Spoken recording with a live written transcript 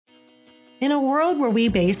In a world where we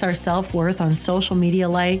base our self-worth on social media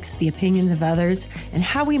likes, the opinions of others, and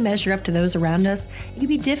how we measure up to those around us, it can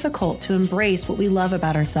be difficult to embrace what we love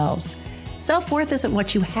about ourselves. Self-worth isn't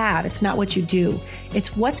what you have, it's not what you do.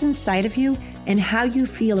 It's what's inside of you and how you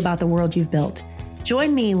feel about the world you've built.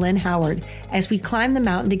 Join me, Lynn Howard, as we climb the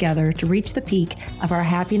mountain together to reach the peak of our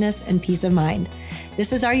happiness and peace of mind.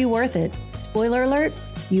 This is Are You Worth It? Spoiler alert,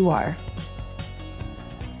 you are.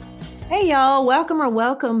 Hey y'all,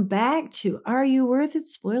 welcome back to Are You Worth It?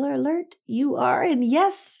 Spoiler alert, you are. And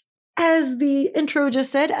yes, as the intro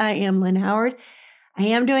just said, I am Lynn Howard. I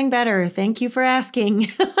am doing better. Thank you for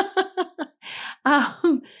asking.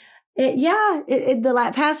 The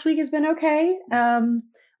past week has been okay.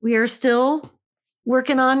 We are still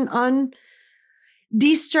working on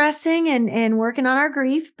de-stressing and working on our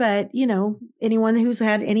grief. But, you know, anyone who's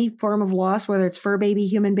had any form of loss, whether it's fur baby,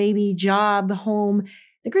 human baby, job, home,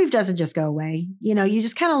 the grief doesn't just go away. You know, you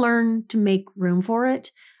just kind of learn to make room for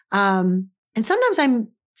it. And sometimes I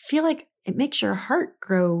feel like it makes your heart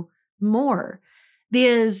grow more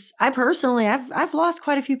because I've lost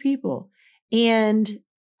quite a few people and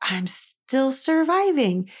I'm still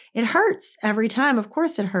surviving. It hurts every time. Of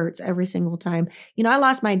course it hurts every single time. You know, I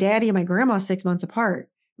lost my daddy and my grandma 6 months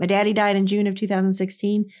apart. My daddy died in June of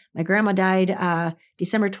 2016. My grandma died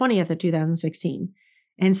December 20th of 2016.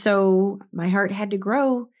 And so my heart had to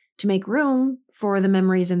grow to make room for the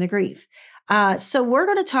memories and the grief. So we're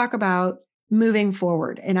going to talk about moving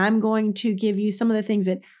forward. And I'm going to give you some of the things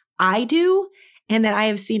that I do and that I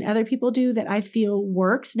have seen other people do that I feel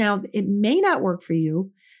works. Now, it may not work for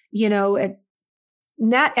you. You know,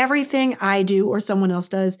 not everything I do or someone else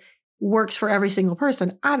does works for every single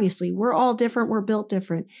person. Obviously, we're all different. We're built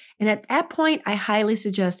different. And at that point, I highly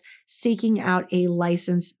suggest seeking out a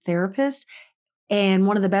licensed therapist. And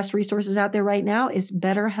one of the best resources out there right now is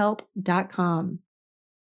BetterHelp.com.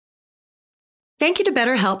 Thank you to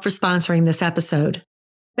BetterHelp for sponsoring this episode.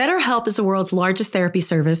 BetterHelp is the world's largest therapy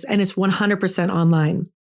service, and it's 100% online.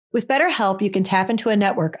 With BetterHelp, you can tap into a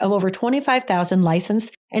network of over 25,000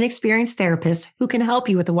 licensed and experienced therapists who can help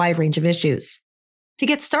you with a wide range of issues. To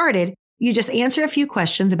get started, you just answer a few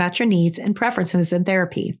questions about your needs and preferences in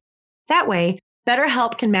therapy. That way,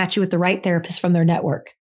 BetterHelp can match you with the right therapist from their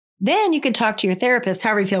network. Then you can talk to your therapist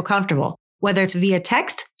however you feel comfortable, whether it's via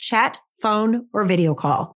text, chat, phone, or video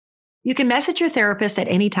call. You can message your therapist at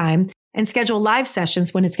any time and schedule live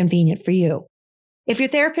sessions when it's convenient for you. If your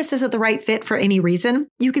therapist isn't the right fit for any reason,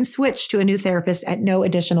 you can switch to a new therapist at no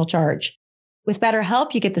additional charge. With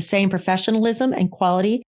BetterHelp, you get the same professionalism and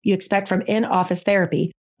quality you expect from in-office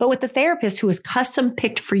therapy, but with the therapist who is custom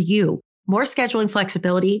picked for you, more scheduling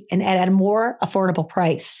flexibility, and at a more affordable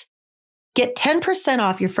price. Get 10%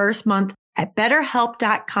 off your first month at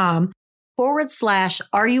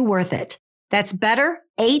betterhelp.com/Are You Worth It? That's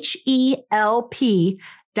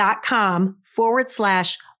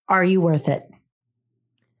BetterHelp.com/Are You Worth It?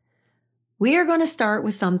 We are going to start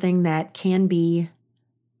with something that can be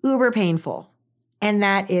uber painful, and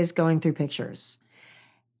that is going through pictures.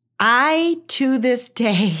 To this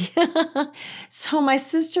day, so my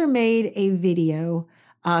sister made a video,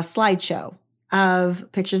 slideshow of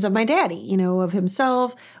pictures of my daddy, you know, of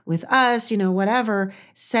himself with us, you know, whatever,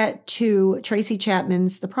 set to Tracy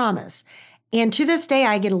Chapman's The Promise. And to this day,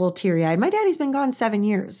 I get a little teary-eyed. My daddy's been gone 7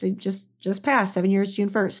 years. It just passed 7 years, June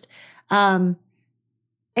 1st. And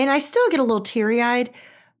I still get a little teary-eyed,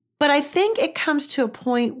 but I think it comes to a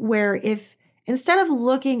point where if instead of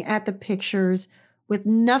looking at the pictures with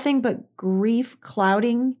nothing but grief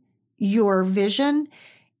clouding your vision,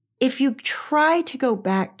 if you try to go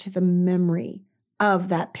back to the memory of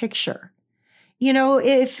that picture, you know,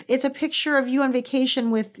 if it's a picture of you on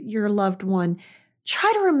vacation with your loved one,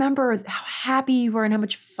 try to remember how happy you were and how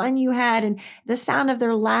much fun you had and the sound of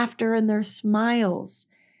their laughter and their smiles.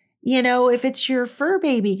 You know, if it's your fur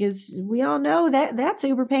baby, because we all know that that's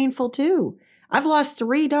uber painful too. I've lost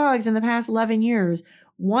 3 dogs in the past 11 years.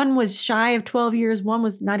 One was shy of 12 years. One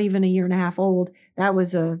was not even a year and a half old. That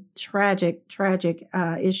was a tragic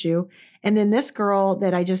issue. And then this girl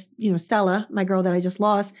that I just, Stella, my girl that I just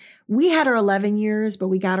lost, we had her 11 years, but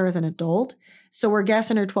we got her as an adult. So we're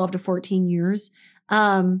guessing her 12 to 14 years.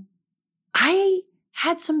 I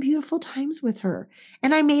had some beautiful times with her,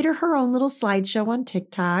 and I made her own little slideshow on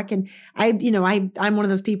TikTok. And I'm one of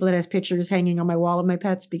those people that has pictures hanging on my wall of my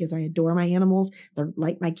pets because I adore my animals. They're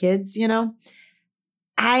like my kids, you know.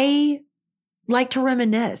 I like to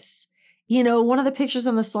reminisce. You know, one of the pictures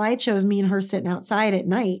on the slideshow is me and her sitting outside at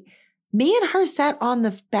night. Me and her sat on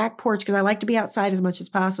the back porch because I like to be outside as much as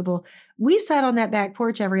possible. We sat on that back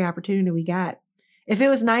porch every opportunity we got. If it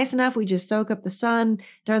was nice enough, we'd just soak up the sun.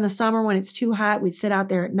 During the summer when it's too hot, we'd sit out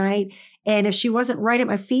there at night And if she wasn't right at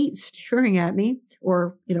my feet, staring at me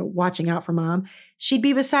or, watching out for mom, she'd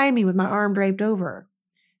be beside me with my arm draped over her.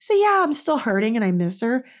 So yeah, I'm still hurting and I miss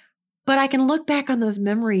her, but I can look back on those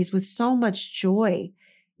memories with so much joy,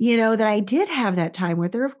 that I did have that time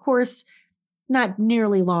with her. Of course, not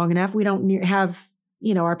nearly long enough. We don't have,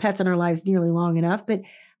 our pets in our lives nearly long enough, but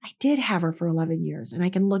I did have her for 11 years and I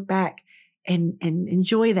can look back and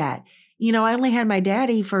enjoy that. I only had my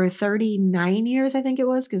daddy for 39 years, I think it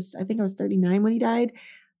was, because I think I was 39 when he died,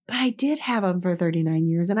 but I did have him for 39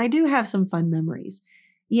 years and I do have some fun memories.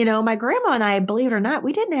 My grandma and I, believe it or not,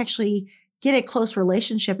 we didn't actually get a close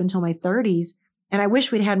relationship until my 30s. And I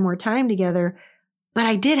wish we'd had more time together, but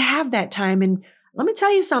I did have that time. And let me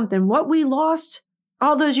tell you something, what we lost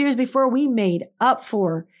all those years before we made up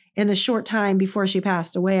for in the short time before she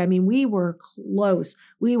passed away. I mean, we were close.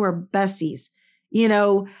 We were besties.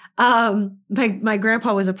 My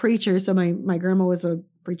grandpa was a preacher, so my grandma was a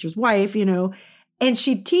preacher's wife, and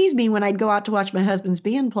she'd tease me when I'd go out to watch my husband's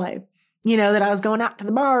band play, that I was going out to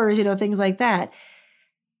the bars, things like that.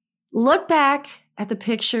 Look back at the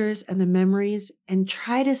pictures and the memories and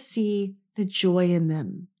try to see the joy in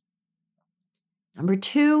them. Number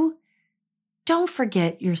 2, don't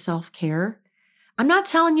forget your self-care. I'm not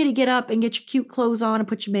telling you to get up and get your cute clothes on and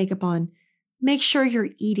put your makeup on. Make sure you're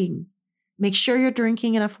eating. Make sure you're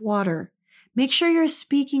drinking enough water. Make sure you're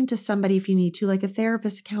speaking to somebody if you need to, like a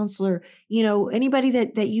therapist, a counselor, anybody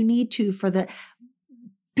that you need to for the.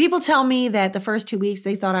 People tell me that the first 2 weeks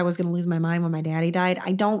they thought I was going to lose my mind when my daddy died.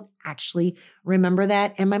 I don't actually remember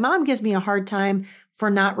that. And my mom gives me a hard time for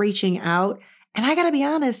not reaching out. And I got to be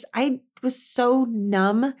honest, I was so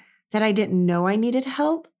numb that I didn't know I needed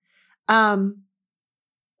help.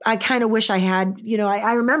 I kind of wish I had,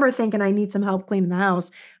 I remember thinking I need some help cleaning the house,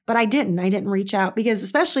 but I didn't. I didn't reach out because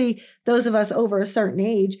especially those of us over a certain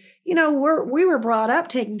age, we were brought up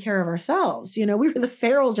taking care of ourselves. We were the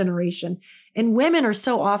feral generation, and women are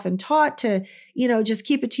so often taught to, just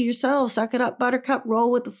keep it to yourself, suck it up, buttercup,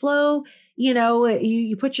 roll with the flow.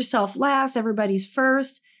 You put yourself last, everybody's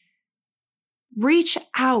first. Reach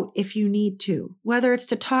out if you need to, whether it's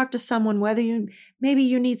to talk to someone, whether maybe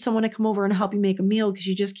you need someone to come over and help you make a meal because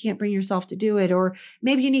you just can't bring yourself to do it, or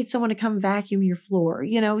maybe you need someone to come vacuum your floor,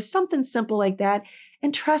 something simple like that.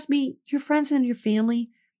 And trust me, your friends and your family,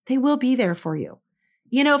 they will be there for you.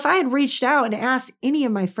 If I had reached out and asked any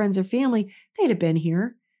of my friends or family, they'd have been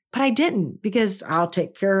here, but I didn't because I'll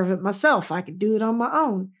take care of it myself. I could do it on my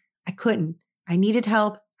own. I couldn't. I needed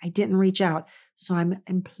help. I didn't reach out. So I'm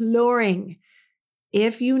imploring,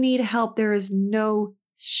 if you need help, there is no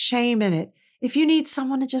shame in it. If you need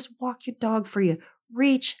someone to just walk your dog for you,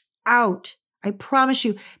 reach out. I promise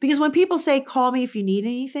you. Because when people say, call me if you need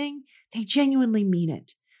anything, they genuinely mean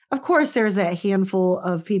it. Of course, there's a handful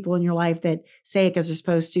of people in your life that say it because they're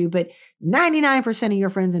supposed to, but 99% of your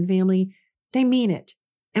friends and family, they mean it.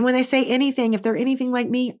 And when they say anything, if they're anything like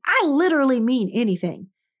me, I literally mean anything.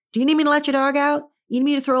 Do you need me to let your dog out? You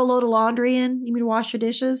need me to throw a load of laundry in? You need me to wash your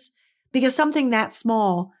dishes? Because something that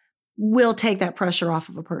small will take that pressure off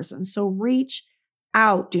of a person. So reach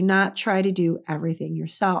out. Do not try to do everything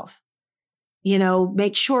yourself.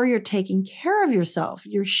 Make sure you're taking care of yourself.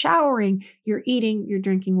 You're showering, you're eating, you're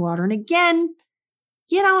drinking water. And again,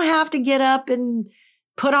 you don't have to get up and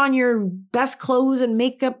put on your best clothes and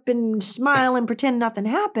makeup and smile and pretend nothing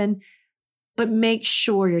happened, but make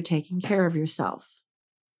sure you're taking care of yourself.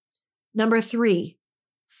 Number 3,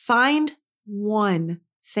 find one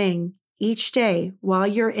thing each day while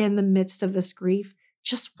you're in the midst of this grief,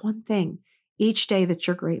 just one thing each day that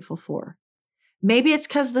you're grateful for. Maybe it's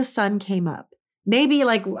because the sun came up. Maybe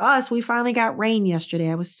like us, we finally got rain yesterday.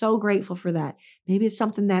 I was so grateful for that. Maybe it's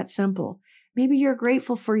something that simple. Maybe you're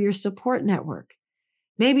grateful for your support network.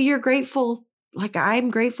 Maybe you're grateful, like I'm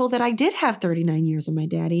grateful that I did have 39 years with my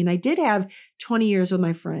daddy, and I did have 20 years with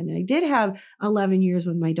my friend, and I did have 11 years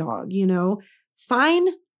with my dog. Find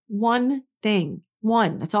one thing.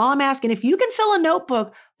 One. That's all I'm asking. If you can fill a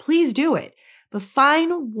notebook, please do it. But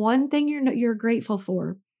find one thing you're grateful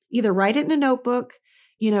for. Either write it in a notebook,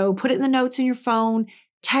 put it in the notes in your phone,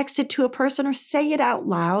 text it to a person, or say it out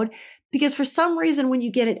loud. Because for some reason, when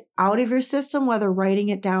you get it out of your system, whether writing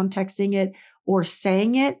it down, texting it, or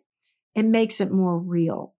saying it, it makes it more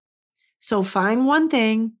real. So find one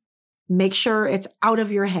thing, make sure it's out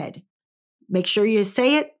of your head. Make sure you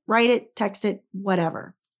say it, write it, text it,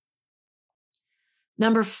 whatever.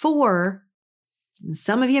 Number 4, and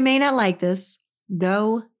some of you may not like this,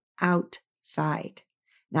 go outside.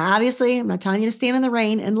 Now, obviously, I'm not telling you to stand in the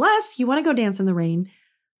rain unless you want to go dance in the rain,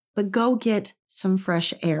 but go get some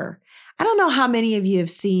fresh air. I don't know how many of you have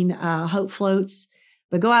seen Hope Floats,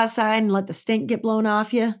 but go outside and let the stink get blown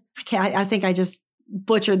off you. I think I just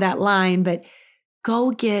butchered that line, but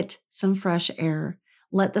go get some fresh air.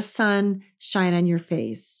 Let the sun shine on your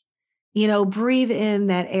face. Breathe in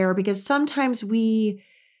that air, because sometimes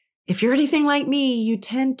if you're anything like me, you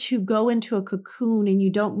tend to go into a cocoon and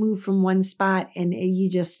you don't move from one spot and you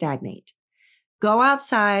just stagnate. Go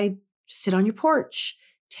outside, sit on your porch,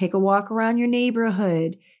 take a walk around your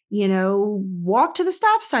neighborhood, walk to the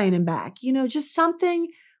stop sign and back, just something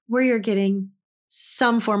where you're getting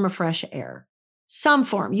some form of fresh air, some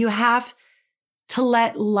form. You have to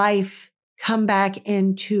let life come back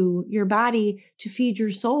into your body to feed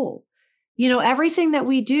your soul. Everything that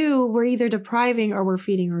we do, we're either depriving or we're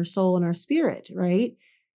feeding our soul and our spirit, right?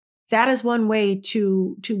 That is one way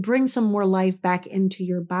to bring some more life back into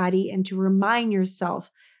your body and to remind yourself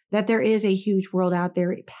that there is a huge world out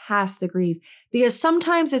there past the grief. Because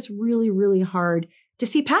sometimes it's really, really hard to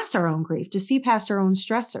see past our own grief, to see past our own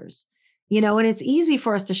stressors, and it's easy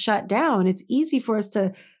for us to shut down. It's easy for us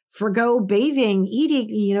to forgo bathing,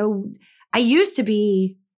 eating. I used to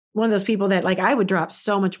be one of those people that I would drop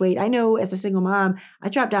so much weight. I know as a single mom, I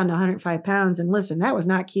dropped down to 105 pounds, and listen, that was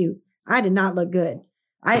not cute. I did not look good.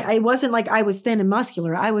 I wasn't like I was thin and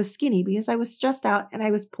muscular. I was skinny because I was stressed out and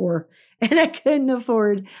I was poor and I couldn't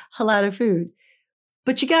afford a lot of food.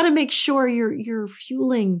 But you got to make sure you're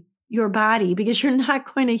fueling your body, because you're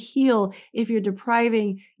not going to heal if you're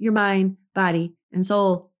depriving your mind, body, and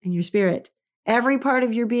soul and your spirit. Every part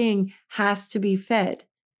of your being has to be fed,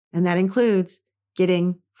 and that includes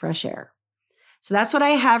getting fresh air. So that's what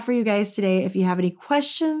I have for you guys today. If you have any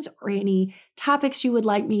questions or any topics you would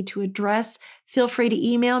like me to address, feel free to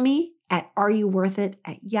email me at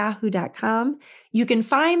areyouworthit@yahoo.com. You can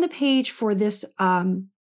find the page for this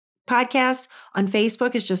podcast on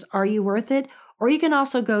Facebook. It's just Are You Worth It? Or you can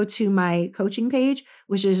also go to my coaching page,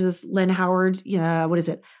 which is this Lynn Howard,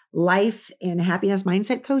 Life and Happiness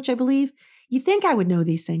Mindset Coach, I believe. You think I would know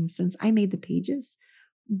these things since I made the pages.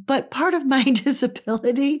 But part of my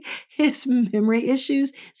disability is memory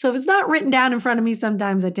issues. So if it's not written down in front of me,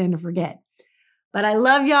 sometimes I tend to forget. But I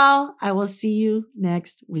love y'all. I will see you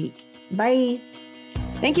next week. Bye.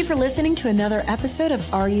 Thank you for listening to another episode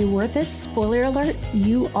of Are You Worth It? Spoiler alert,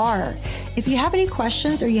 you are. If you have any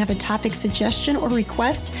questions or you have a topic suggestion or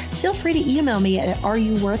request, feel free to email me at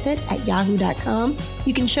areyouworthit@yahoo.com.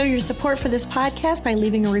 You can show your support for this podcast by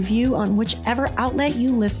leaving a review on whichever outlet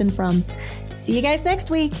you listen from. See you guys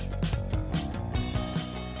next week.